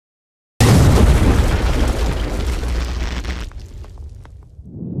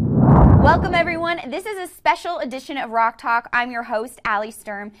Welcome, everyone. This is a special edition of Rock Talk. I'm your host, Allie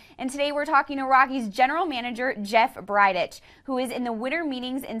Sturm, and today we're talking to Rockies General Manager Jeff Bridich, who is in the winter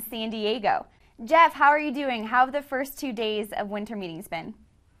meetings in San Diego. Jeff, how are you doing? How have the first 2 days of winter meetings been?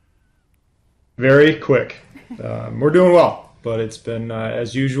 Very quick. We're doing well, but it's been,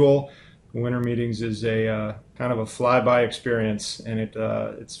 as usual, winter meetings is a kind of a flyby experience, and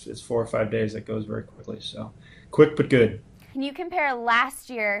it's 4 or 5 days that goes very quickly. So quick but good. Can you compare last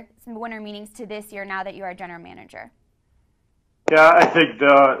year's winter meetings to this year now that you are general manager? Yeah, I think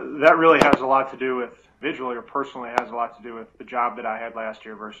that really has a lot to do with, individually or personally, has a lot to do with the job that I had last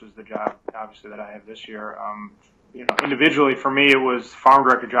year versus the job, obviously, that I have this year. Individually, for me, it was farm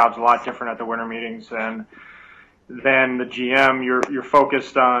director job's a lot different at the winter meetings than the GM. You're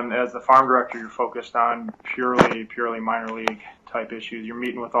focused on, as the farm director, you're focused on purely minor league type issues. You're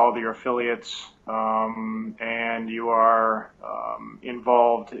meeting with all of your affiliates, and you are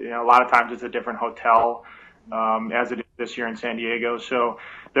involved. A lot of times it's a different hotel, as it is this year in San Diego. So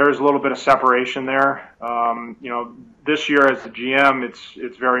there is a little bit of separation there. This year as the GM,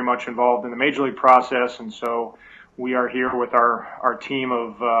 it's very much involved in the major league process, and so we are here with our team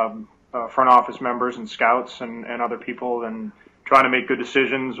of front office members and scouts and other people, and trying to make good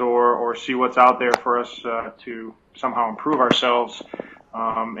decisions or see what's out there for us to somehow improve ourselves.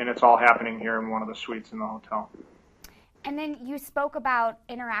 And it's all happening here in one of the suites in the hotel. And then you spoke about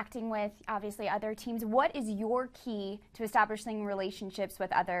interacting with, obviously, other teams. What is your key to establishing relationships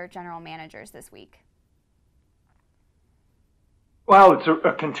with other general managers this week? Well, it's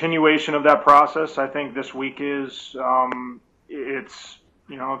a continuation of that process. I think this week is,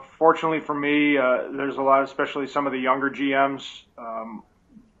 fortunately for me, there's a lot, especially some of the younger GMs.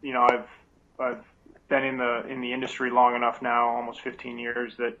 I've been in the industry long enough now, almost 15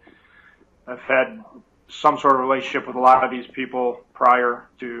 years, that I've had some sort of relationship with a lot of these people prior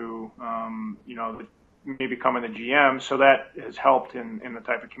to, me becoming the GM. So that has helped in the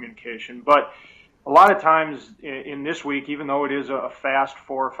type of communication. But a lot of times in this week, even though it is a fast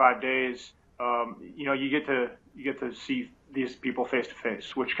 4 or 5 days, you get to see these people face to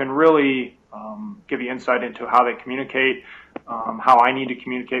face, which can really give you insight into how they communicate, how I need to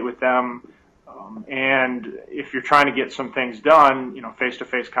communicate with them, and if you're trying to get some things done, face to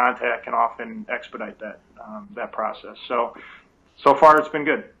face contact can often expedite that process. So far it's been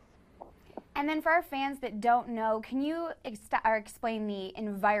good. And then for our fans that don't know, can you explain the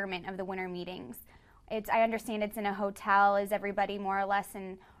environment of the winter meetings? I understand it's in a hotel. Is everybody more or less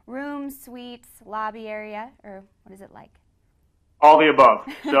in rooms, suites, lobby area, or what is it like? All the above.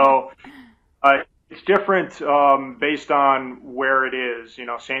 So it's different based on where it is.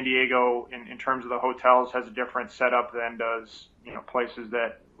 San Diego, in terms of the hotels, has a different setup than does places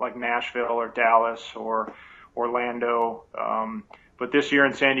that like Nashville or Dallas or Orlando. But this year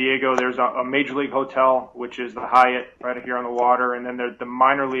in San Diego, there's a major league hotel, which is the Hyatt right here on the water, and then the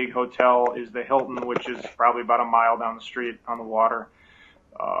minor league hotel is the Hilton, which is probably about a mile down the street on the water.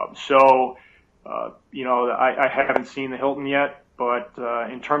 I haven't seen the Hilton yet, but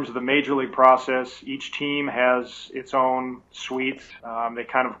in terms of the major league process, each team has its own suite. They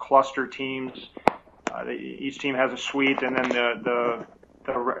kind of cluster teams. Each team has a suite, and then the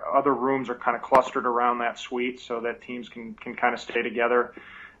other rooms are kind of clustered around that suite so that teams can kind of stay together.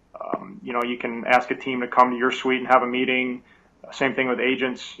 You can ask a team to come to your suite and have a meeting. Same thing with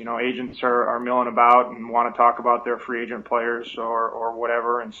agents. Agents are milling about and want to talk about their free agent players or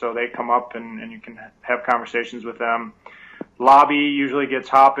whatever, and so they come up and you can have conversations with them. Lobby usually gets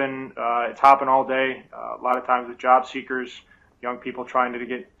hopping. It's hopping all day. A lot of times with job seekers, young people trying to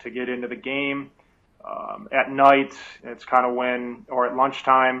get into the game. At night, it's kind of or at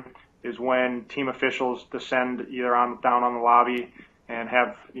lunchtime is when team officials descend either down on the lobby and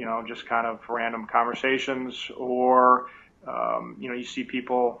have just kind of random conversations, or you see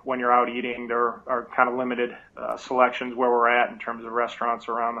people when you're out eating. There are kind of limited selections where we're at in terms of restaurants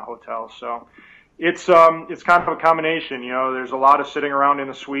around the hotel. So it's kind of a combination. There's a lot of sitting around in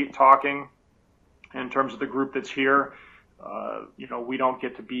the suite talking. In terms of the group that's here, we don't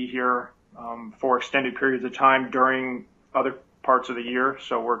get to be here for extended periods of time during other parts of the year,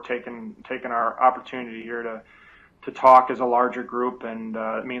 so we're taking our opportunity here to talk as a larger group, and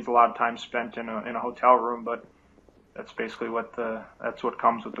it means a lot of time spent in a hotel room, but that's basically what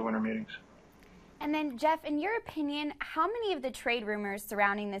comes with the winter meetings. And then, Jeff, in your opinion, how many of the trade rumors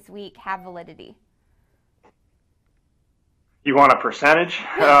surrounding this week have validity? You want a percentage?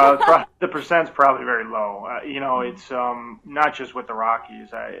 The percent's probably very low. It's not just with the Rockies.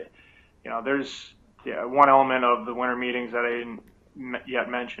 There's one element of the winter meetings that I didn't yet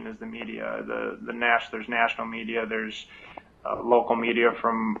mention is the media. There's national media. There's local media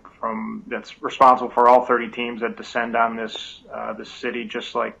from that's responsible for all 30 teams that descend on this city,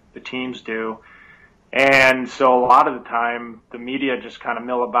 just like the teams do. And so a lot of the time, the media just kind of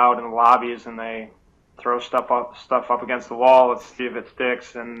mill about in the lobbies, and they throw stuff up against the wall. Let's see if it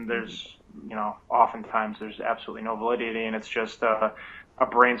sticks. And there's, oftentimes there's absolutely no validity, and it's just a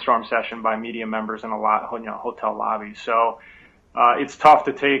brainstorm session by media members in a hotel lobby. So it's tough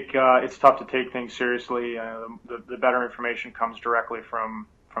to take things seriously. The better information comes directly from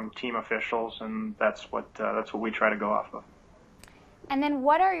team officials, and that's what we try to go off of. And then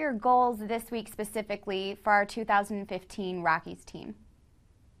what are your goals this week specifically for our 2015 Rockies team?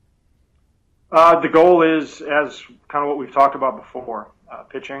 The goal is, as kind of what we've talked about before,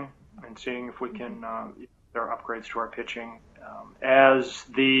 pitching, and seeing if we can, there are upgrades to our pitching. As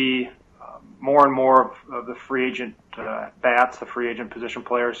the more and more of the free agent bats, the free agent position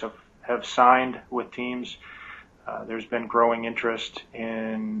players have signed with teams, there's been growing interest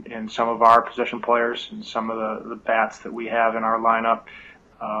in some of our position players and some of the bats that we have in our lineup.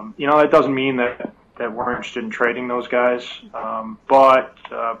 That doesn't mean that we're interested in trading those guys, but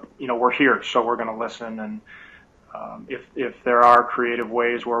we're here, so we're going to listen. And if there are creative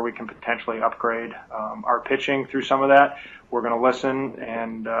ways where we can potentially upgrade our pitching through some of that, we're going to listen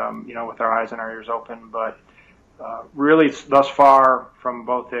and with our eyes and our ears open. But really, thus far, from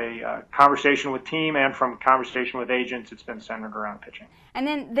both a conversation with team and from conversation with agents, it's been centered around pitching. And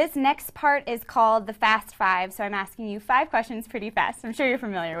then this next part is called the Fast Five, so I'm asking you 5 questions pretty fast. I'm sure you're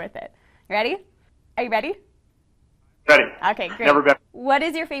familiar with it. You ready? Are you ready? Ready. Okay, great. Never been. What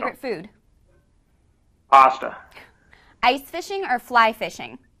is your favorite food? Pasta. Ice fishing or fly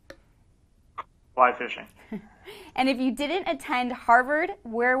fishing? Fly fishing. And if you didn't attend Harvard,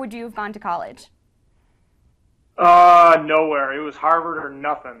 where would you have gone to college? Nowhere. It was Harvard or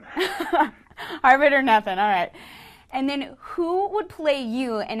nothing. Harvard or nothing, all right. And then who would play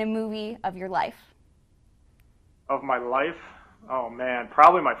you in a movie of your life? Of my life? Oh, man.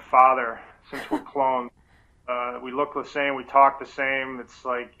 Probably my father, since we're clones. We look the same. We talk the same. It's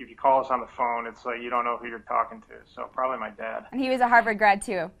like if you call us on the phone, it's like you don't know who you're talking to. So probably my dad. And he was a Harvard grad,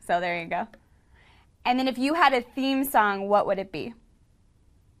 too. So there you go. And then if you had a theme song, what would it be?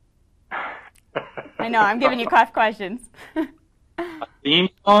 I know, I'm giving you tough questions. A theme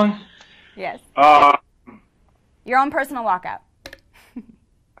song? Yes. Your own personal walkout.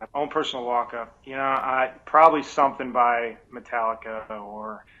 My own personal walkout. Probably something by Metallica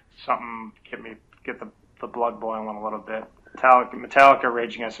or something get the blood boiling a little bit. Metallica,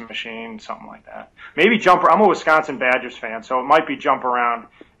 Rage Against the Machine, something like that. Maybe Jump. I'm a Wisconsin Badgers fan, so it might be Jump Around.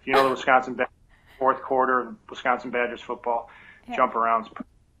 If you know the Wisconsin Badgers, fourth quarter of Wisconsin Badgers football, yeah. Jump Around's.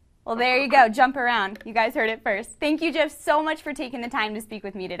 Well, there you go. Jump around. You guys heard it first. Thank you, Jeff, so much for taking the time to speak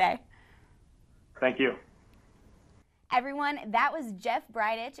with me today. Thank you. Everyone, that was Jeff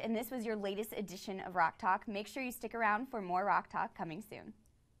Bridich, and this was your latest edition of Rock Talk. Make sure you stick around for more Rock Talk coming soon.